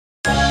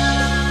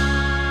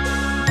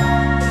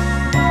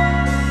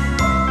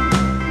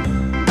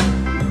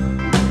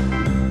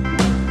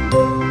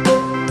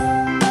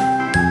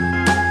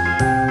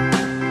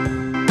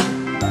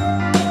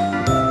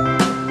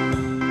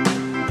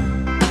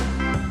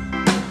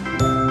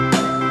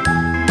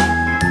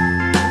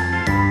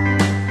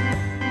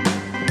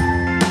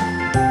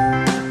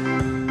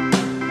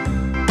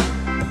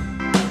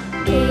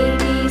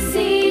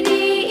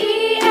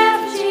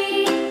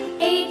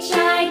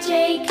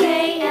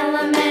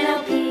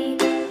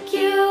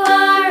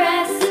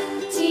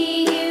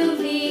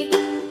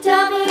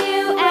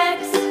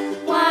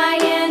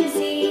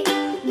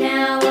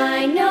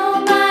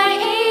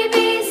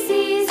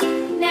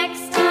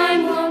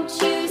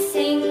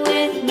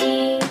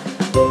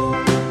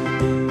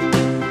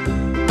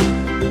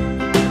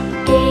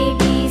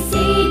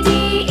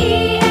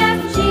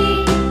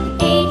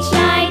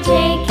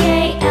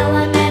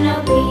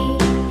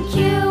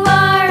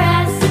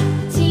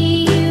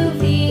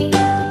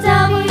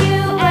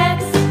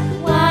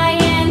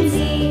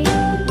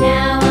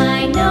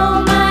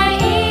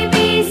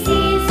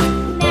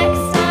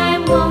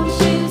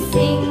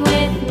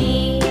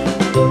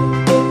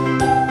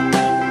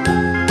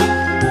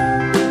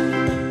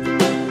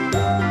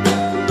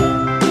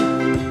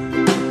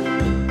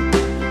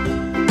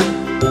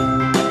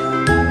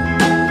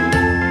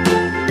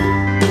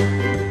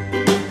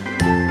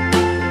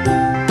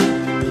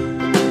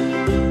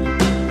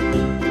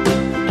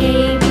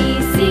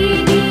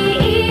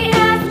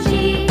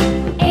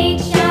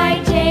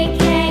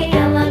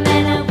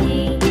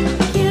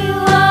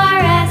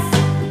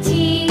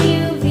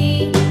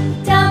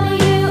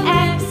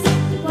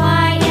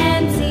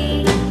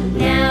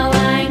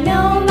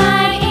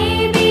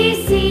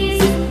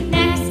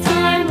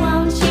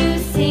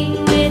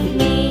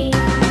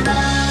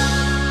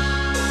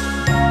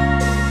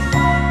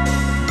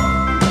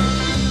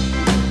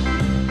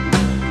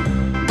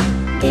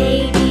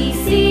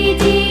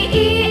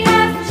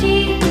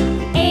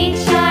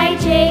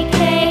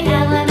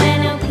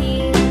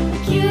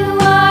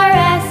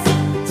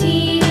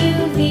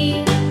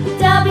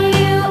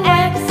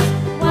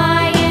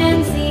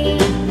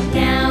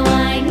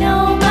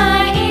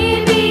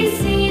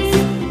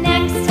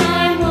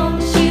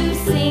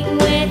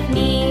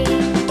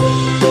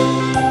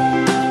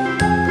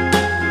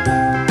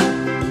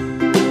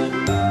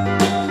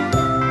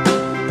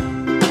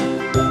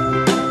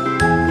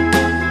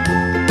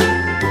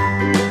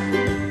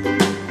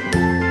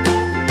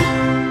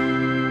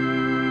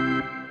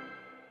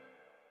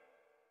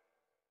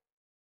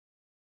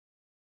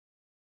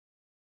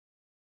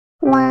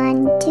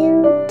1,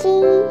 2,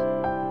 3,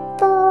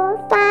 4,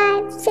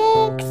 5, 6,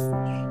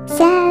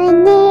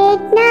 7, 8,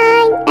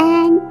 9,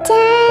 and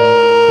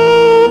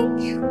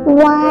 10.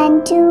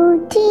 1,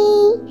 2,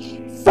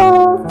 3,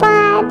 4,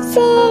 5, 6,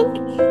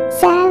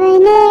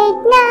 7, 8,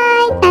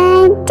 9,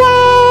 and 10.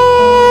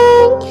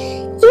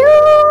 You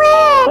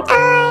and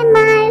I,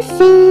 my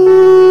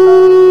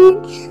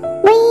friend,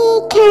 we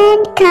can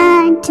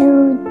count to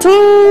 10.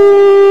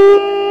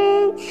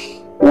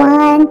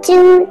 1,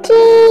 2,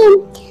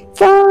 3,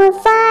 4,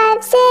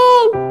 5, 6,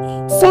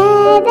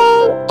 7,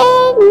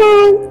 8,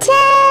 9, 10.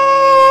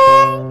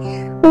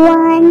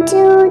 1,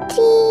 2,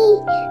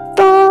 3,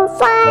 4,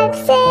 5,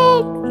 6,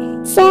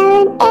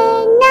 7, 8,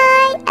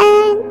 9,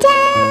 and 10.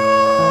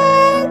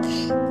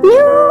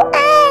 You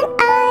and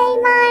I,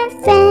 my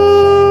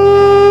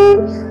friend,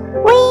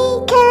 we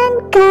can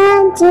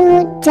count to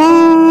 10.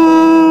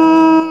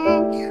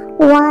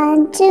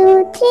 1,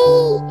 2,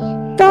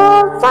 3,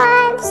 4,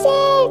 5, 6,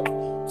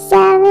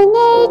 7,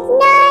 8,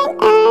 9,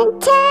 and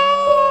 10.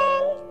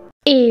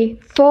 A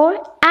for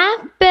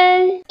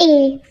apple.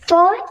 A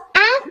for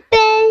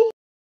apple.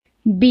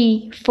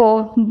 B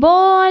for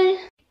ball.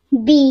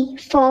 B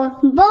for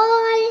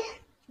ball.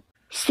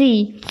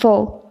 C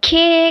for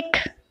cake.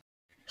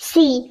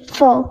 C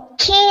for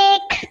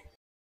cake.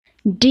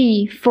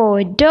 D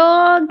for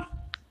dog.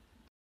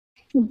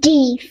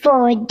 D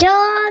for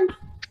dog.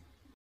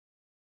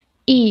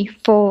 E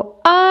for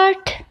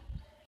art.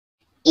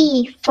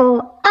 E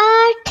for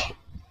art.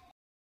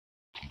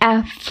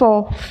 F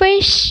for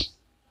fish.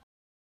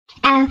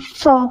 F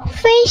for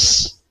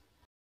fish.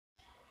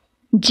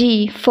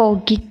 G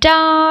for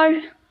guitar.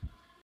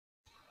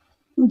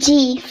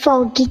 G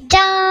for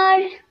guitar.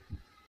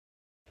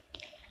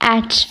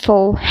 H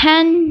for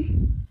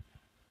hen.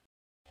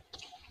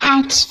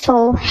 H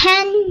for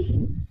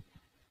hen.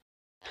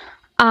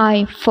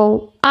 I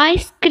for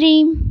ice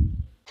cream.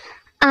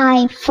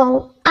 I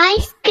for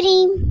ice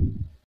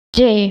cream.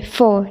 J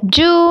for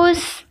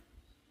juice.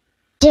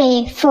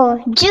 J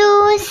for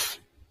juice.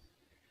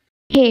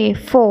 K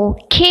for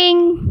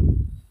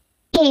king.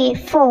 K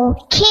for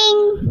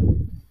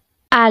king.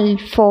 L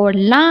for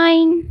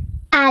line.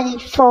 L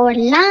for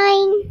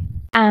line.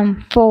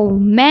 M for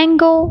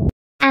mango.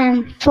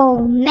 M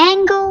for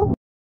mango.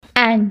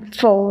 N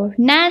for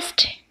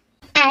nest.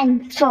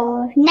 N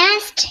for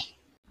nest.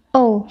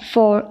 O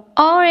for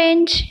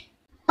orange.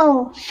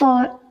 O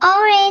for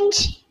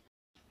orange.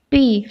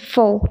 P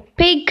for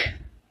pig.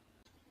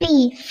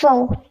 P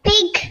for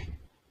pig.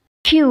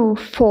 Q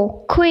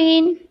for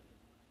queen.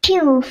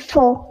 Q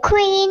for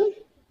queen.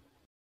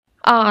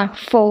 R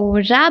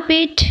for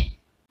rabbit.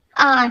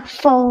 R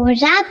for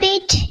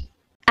rabbit.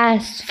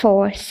 S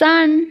for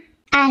sun.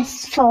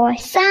 S for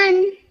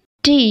sun.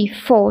 T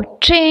for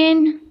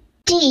train.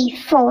 T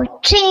for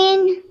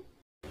train.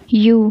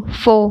 U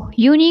for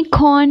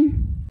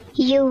unicorn.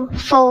 U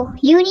for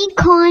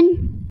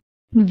unicorn.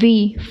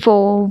 V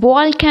for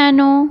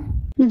volcano.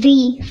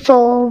 V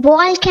for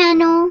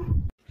volcano.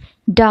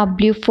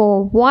 W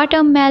for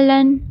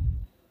watermelon.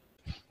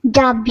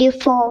 W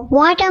for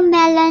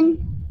watermelon.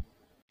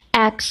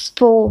 X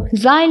for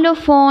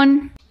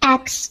xylophone.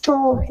 X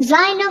for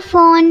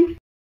xylophone.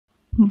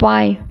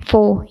 Y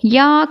for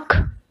yak.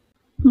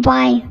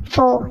 Y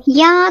for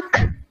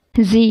yak.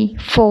 Z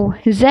for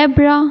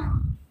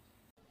zebra.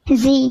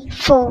 Z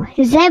for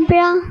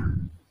zebra.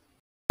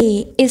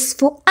 A is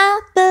for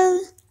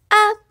apple,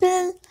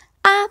 apple,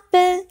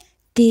 apple.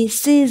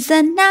 This is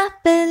an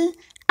apple,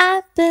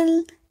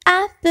 apple,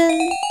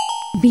 apple.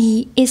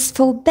 B is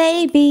for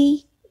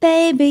baby,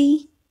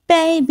 baby,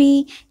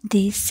 baby.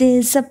 This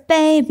is a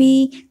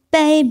baby,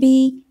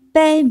 baby,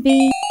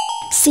 baby.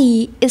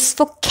 C is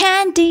for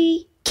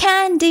candy,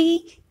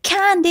 candy,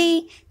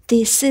 candy.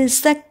 This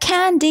is the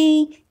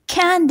candy,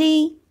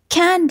 candy,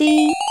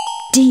 candy.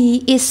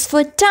 D is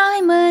for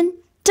diamond,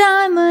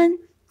 diamond,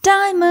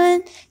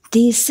 diamond.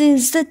 This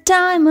is the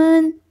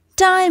diamond,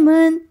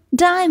 diamond,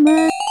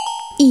 diamond.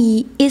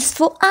 E is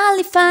for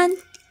elephant,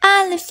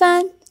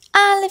 elephant,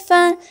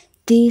 elephant.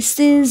 This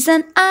is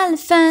an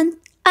elephant,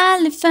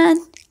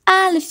 elephant,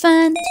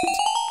 elephant.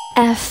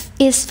 F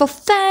is for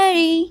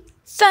fairy,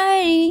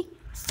 fairy,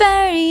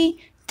 fairy.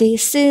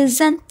 This is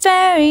an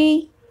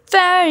fairy,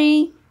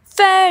 fairy,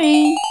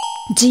 fairy.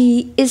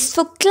 G is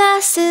for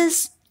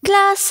glasses,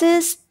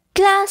 glasses,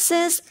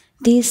 glasses.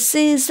 This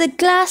is the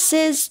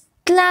glasses,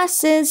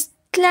 glasses,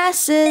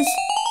 glasses.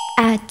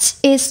 H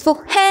is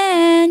for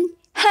hand,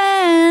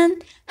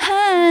 hand,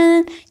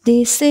 hand.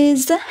 This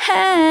is the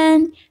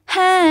hand,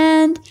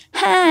 hand,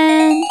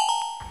 hand.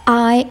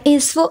 I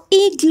is for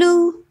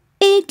igloo,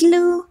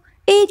 igloo,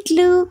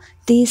 igloo.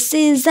 This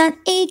is an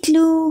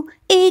igloo,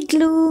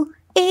 igloo,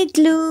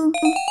 igloo.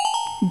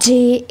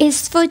 J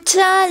is for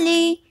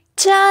jolly,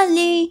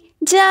 jolly,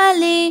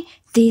 jolly.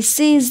 This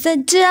is the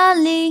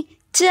jolly,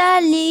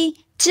 jolly,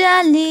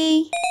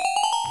 jolly.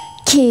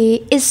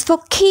 K is for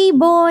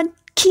keyboard,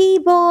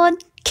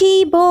 keyboard,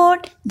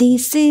 keyboard.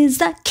 This is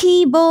the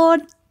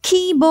keyboard,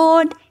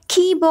 keyboard,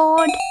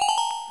 keyboard.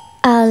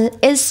 L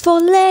is for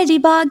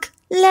ladybug,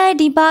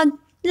 ladybug,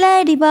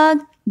 ladybug.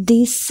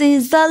 This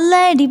is a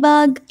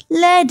ladybug,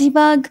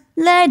 ladybug,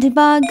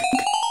 ladybug.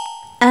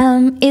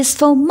 M is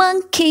for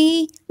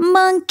monkey,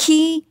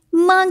 monkey,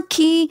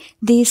 monkey.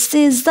 This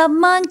is a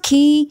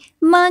monkey,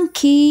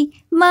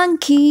 monkey,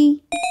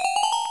 monkey.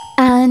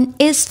 N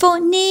is for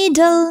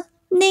needle,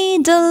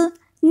 needle,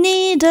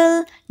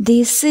 needle.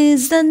 This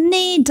is a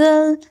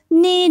needle,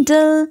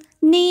 needle,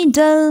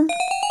 needle.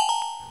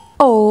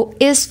 O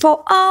is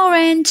for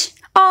orange,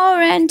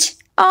 orange,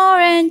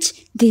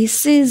 orange.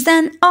 This is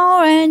an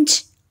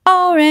orange,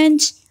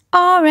 orange,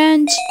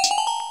 orange.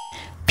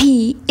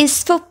 P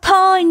is for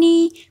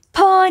pony,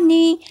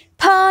 pony,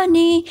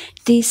 pony.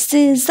 This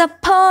is a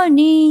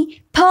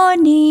pony,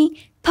 pony,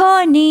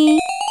 pony.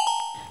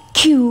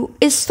 Q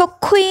is for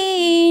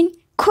queen,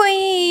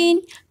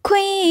 queen,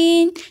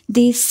 queen.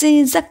 This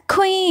is a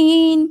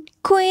queen,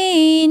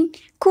 queen,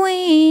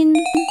 queen.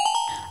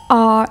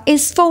 R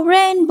is for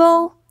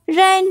rainbow,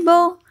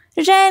 rainbow,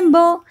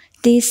 rainbow.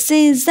 This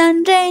is a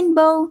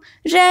rainbow,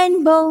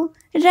 rainbow,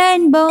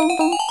 rainbow.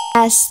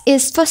 S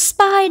is for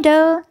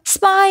spider,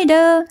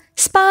 spider,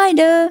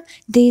 spider.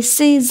 This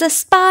is a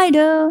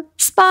spider,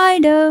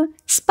 spider,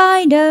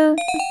 spider.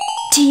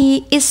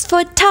 T is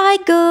for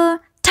tiger,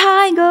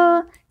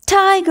 tiger,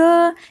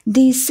 tiger.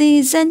 This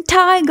is a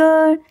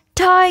tiger,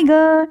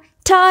 tiger,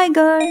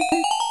 tiger.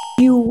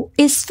 U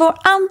is for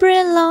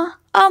umbrella,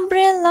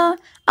 umbrella,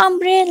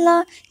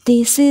 umbrella.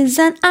 This is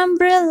an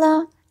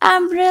umbrella,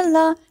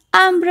 umbrella,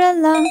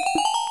 umbrella.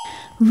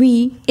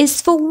 V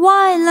is for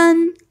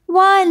violin,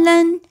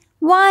 violin,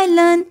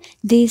 violin.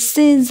 This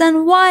is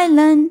an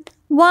violin,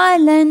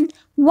 violin,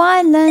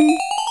 violin.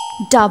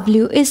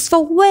 W is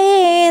for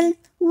whale,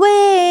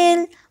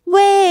 whale,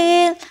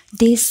 whale.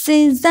 This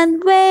is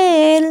an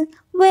whale,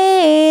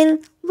 whale,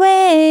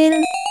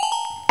 whale.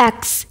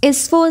 X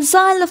is for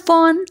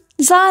xylophone,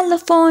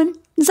 xylophone,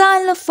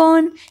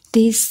 xylophone.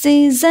 This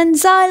is an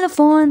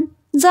xylophone,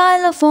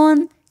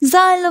 xylophone,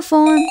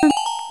 xylophone.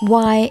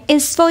 Y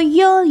is for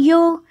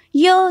yo-yo,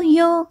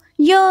 yo-yo,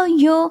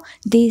 yo-yo.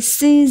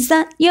 This is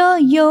a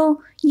yo-yo,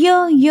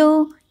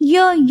 yo-yo,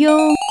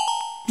 yo-yo.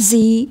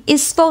 Z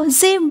is for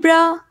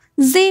zebra,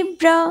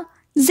 zebra,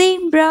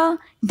 zebra.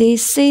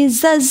 This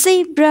is a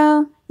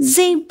zebra,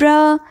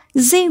 zebra,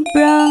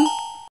 zebra.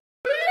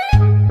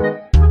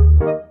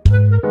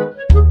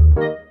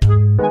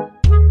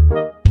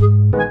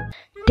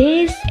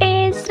 This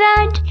is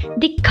red,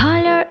 the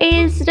color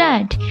is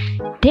red.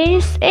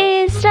 This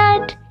is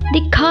red,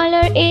 the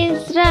color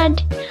is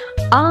red.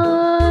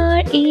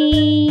 R-E-D,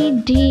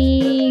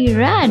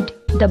 red.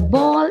 The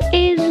ball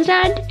is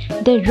red,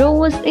 the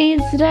rose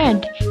is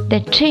red. The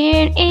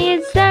train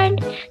is red,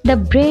 the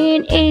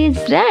brain is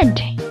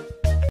red.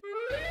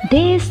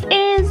 This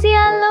is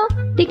yellow,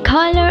 the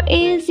color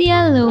is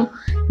yellow.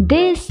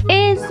 This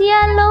is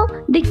yellow,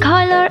 the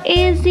color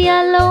is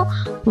yellow.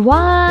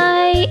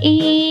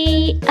 Y-E-L-L-O-W,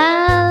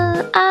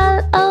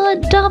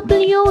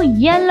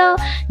 yellow.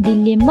 The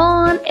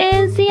lemon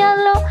is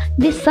yellow,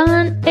 the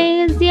sun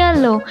is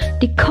yellow.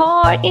 The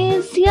car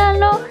is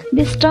yellow,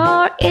 the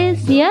star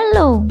is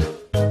yellow.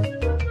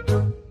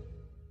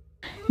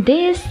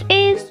 This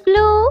is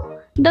blue,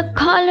 the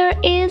color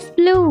is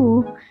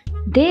blue.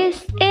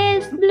 This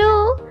is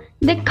blue,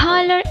 the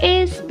color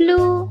is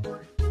blue.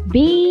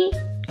 B-L-U-E,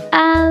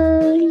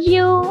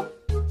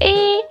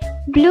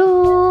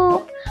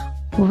 blue.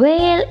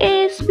 Whale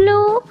is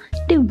blue,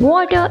 the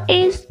water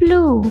is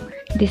blue.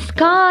 The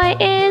sky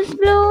is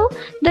blue,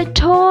 the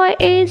toy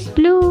is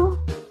blue.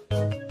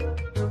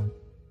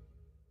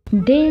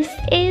 This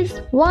is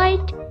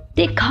white,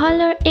 the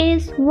color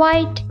is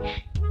white.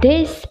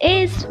 This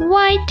is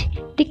white,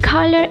 the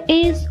color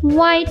is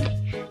white.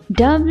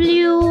 W-H-I-T-E,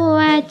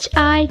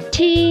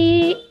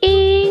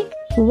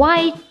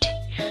 white.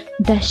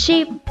 The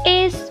sheep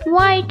is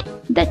white,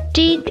 the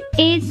teeth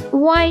is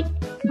white.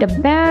 The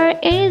bear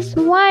is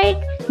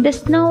white, the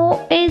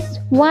snow is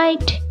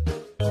white.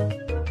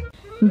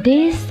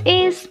 This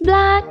is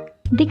black,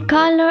 the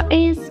color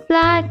is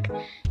black.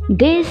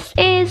 This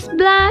is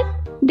black,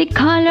 the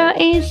color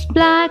is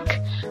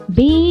black.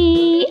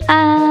 B-L-A-C-K,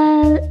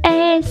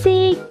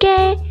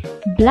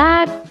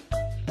 black.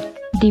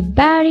 The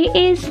berry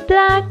is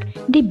black,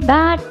 the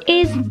bat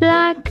is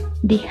black.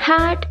 The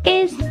hat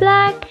is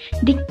black,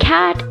 the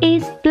cat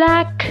is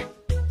black.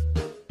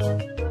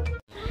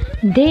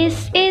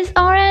 This is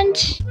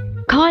orange,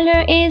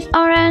 color is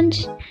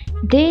orange.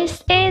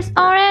 This is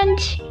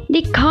orange,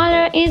 the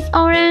color is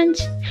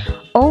orange.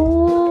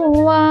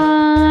 O-R-A-N-G-E,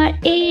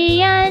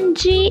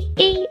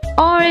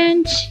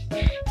 orange.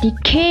 The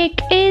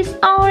cake is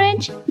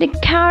orange, the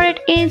carrot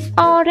is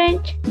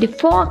orange. The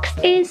fox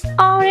is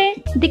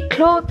orange, the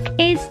clock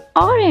is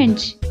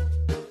orange.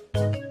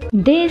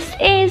 This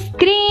is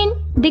green,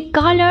 the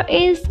color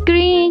is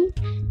green.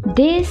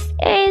 This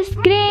is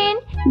green,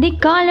 the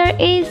color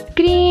is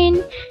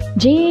green.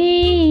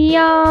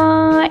 G-R-E-E-N,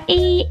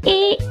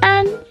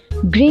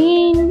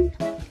 green.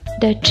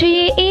 The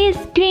tree is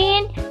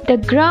green, the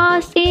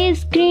grass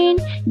is green.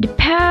 The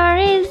pear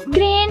is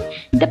green,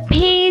 the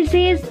peas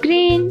is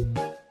green.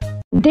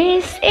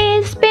 This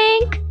is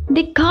pink,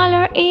 The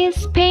color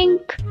is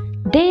pink.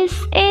 This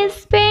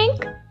is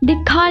pink.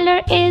 The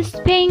color is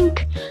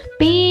pink.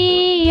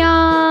 P-I-N-K.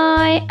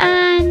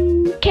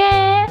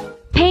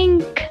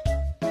 Pink.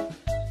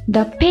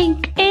 The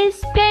pink is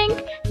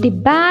pink. The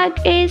bag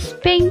is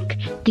pink.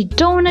 The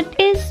donut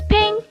is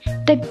pink.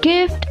 The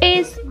gift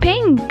is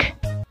pink.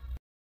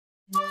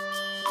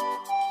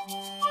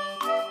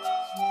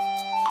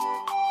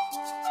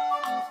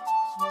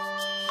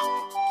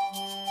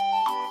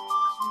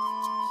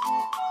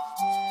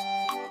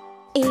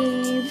 A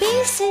B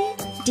C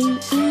D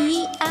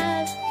E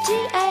F G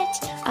H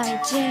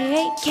I J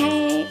K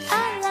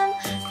L M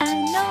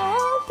N O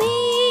P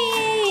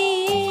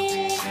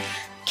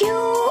Q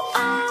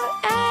R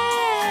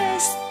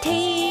S T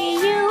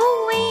U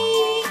V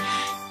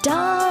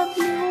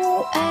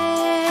W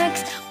X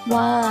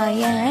Y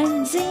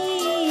and Z.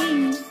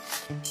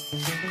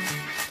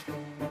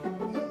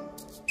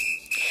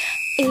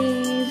 A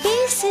B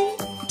C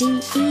D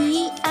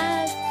E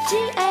F G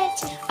H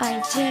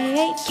I J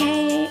K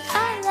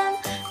L M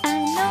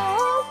N O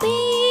P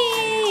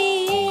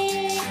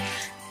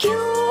Q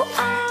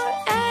R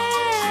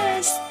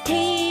S T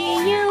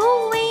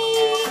U V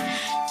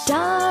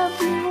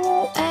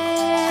W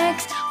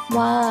X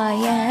Y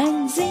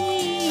and Z.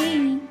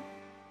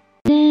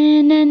 Na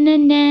na na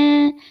na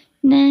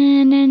na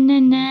na na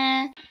na.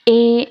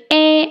 A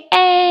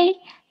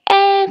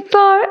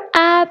for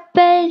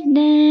apple.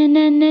 Na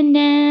na na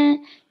na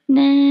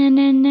na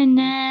na na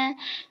na.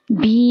 B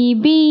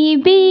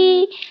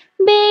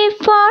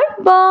for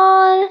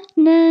ball.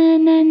 Na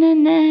na na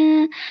na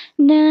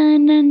na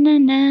na na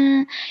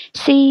na.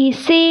 C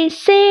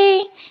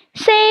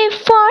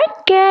for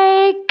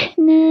cake.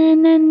 Na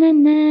na na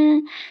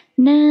na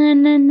na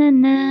na na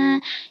na.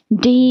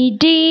 D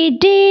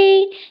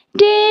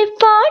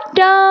for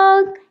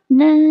dog.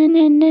 Na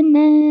na na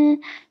na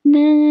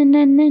na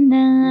na na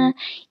na.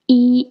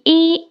 E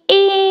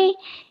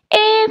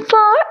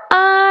for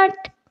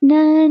art.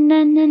 Na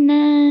na na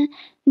na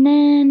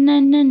na na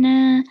na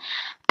na.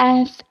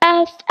 F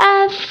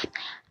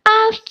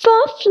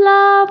for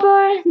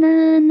flower.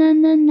 Na na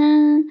na na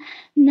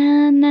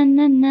na na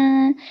na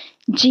na.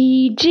 G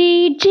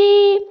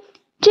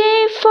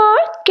for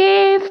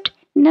gift.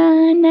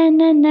 Na na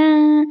na na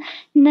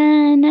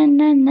na na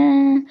na na.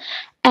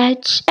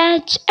 H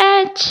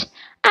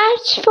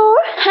for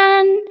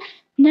hand.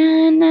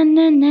 Na na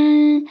na na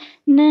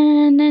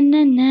na na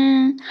na na.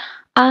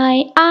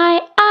 I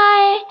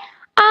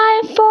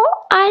for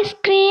ice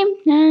cream.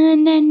 Na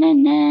na na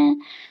na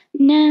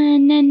na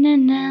na na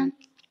na.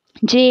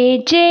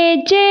 J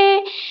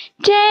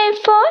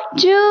for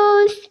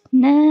juice.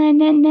 Na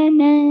na na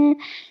na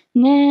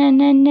na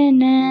na na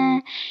na.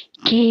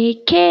 K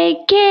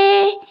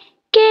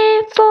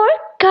for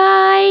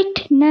kite.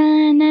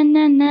 Na na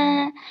na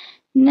na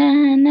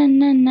na na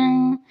na na.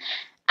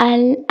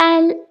 L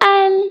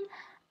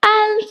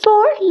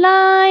for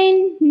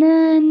line.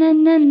 Na na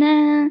na na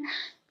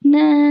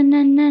na na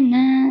na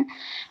na.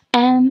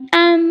 M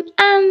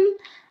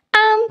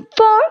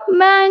for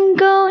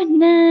mango.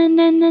 Na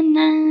na na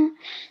na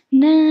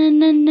na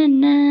na na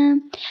na.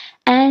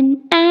 N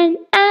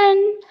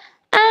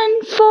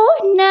for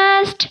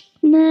nest.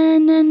 Na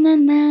na na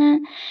na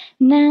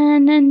na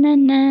na na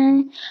na.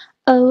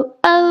 O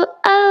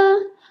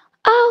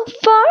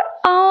for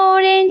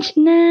orange.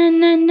 Na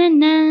na na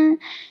na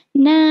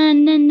na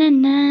na na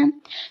na.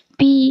 P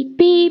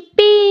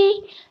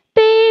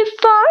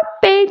for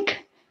pig.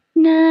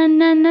 Na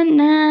na na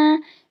na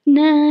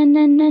na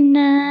na na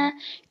na.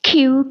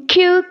 Q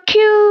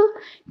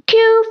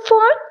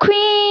for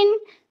queen.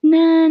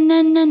 Na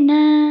na na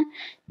na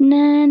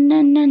na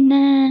na na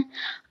na.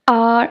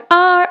 R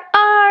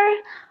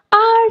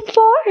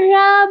for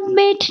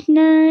rabbit.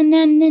 Na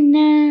na na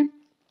na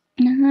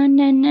na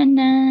na na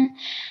na.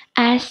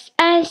 S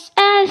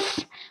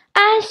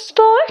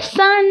for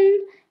sun.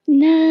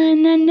 Na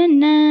na na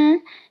na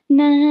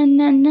na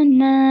na na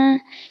na.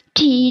 T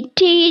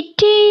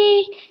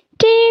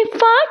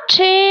for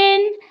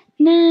train.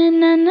 Na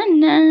na na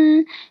na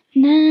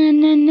na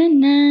na na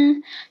na.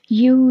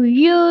 U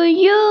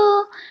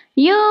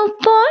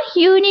for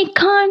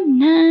unicorn.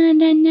 Na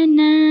na na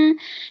na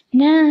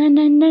na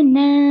na na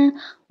na.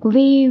 V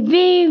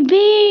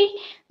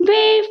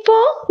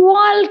for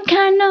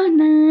volcano.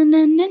 Na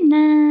na na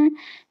na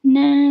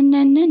na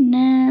na na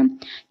na.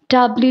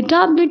 W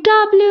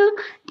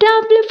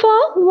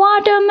for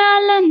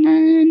watermelon. Na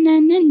na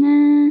na na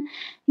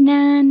na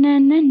na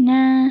na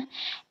na.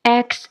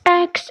 X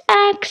for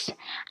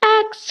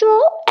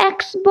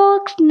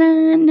Xbox.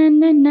 Na na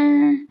na na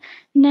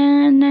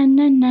na na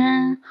na na.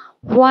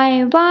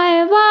 Y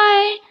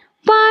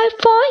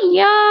for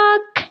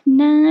yak.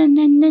 Na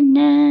na na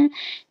na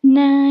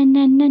na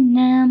na na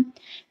na.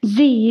 Z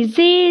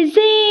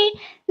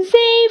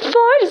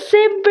for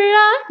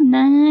zebra.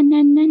 Na na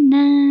na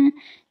na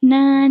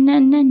na na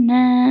na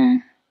na.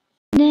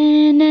 Na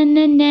na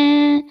na na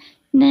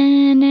na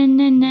na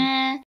na na.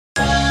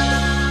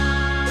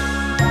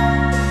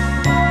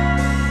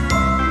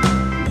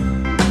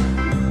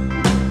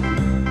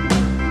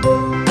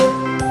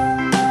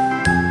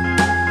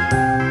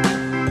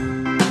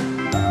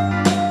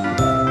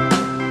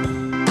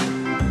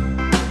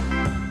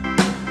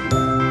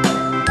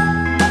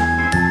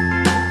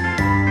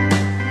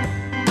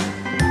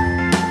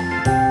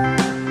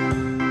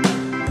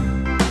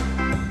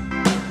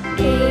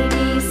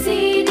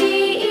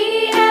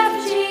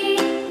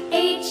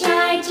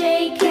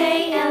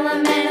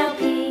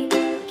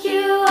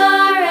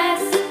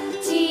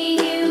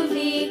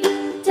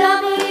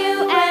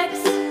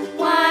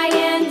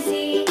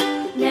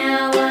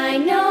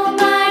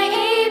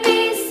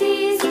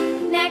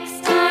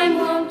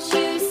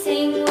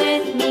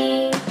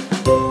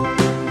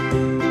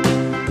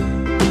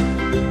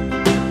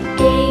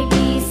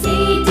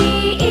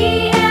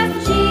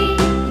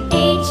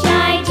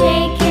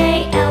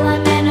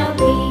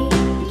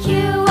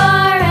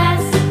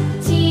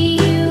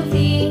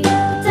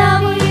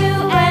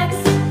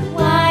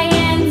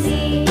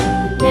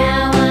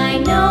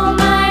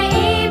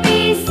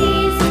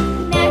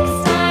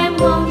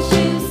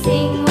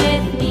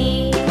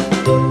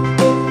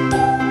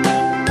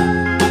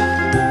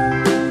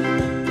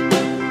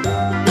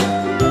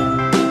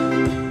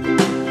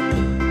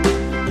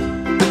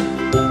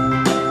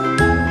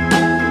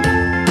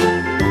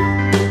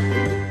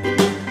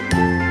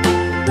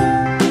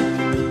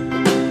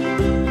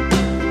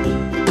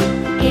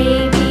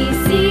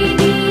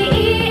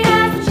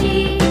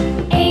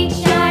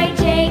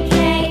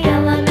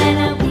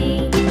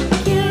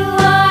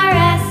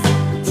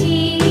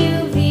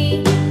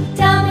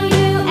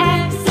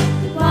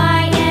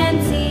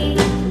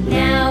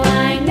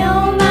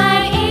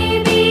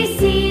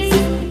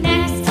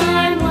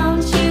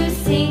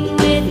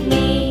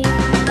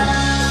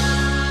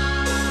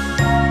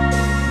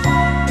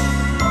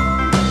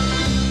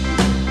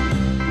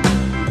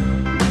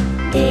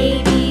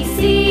 A, B,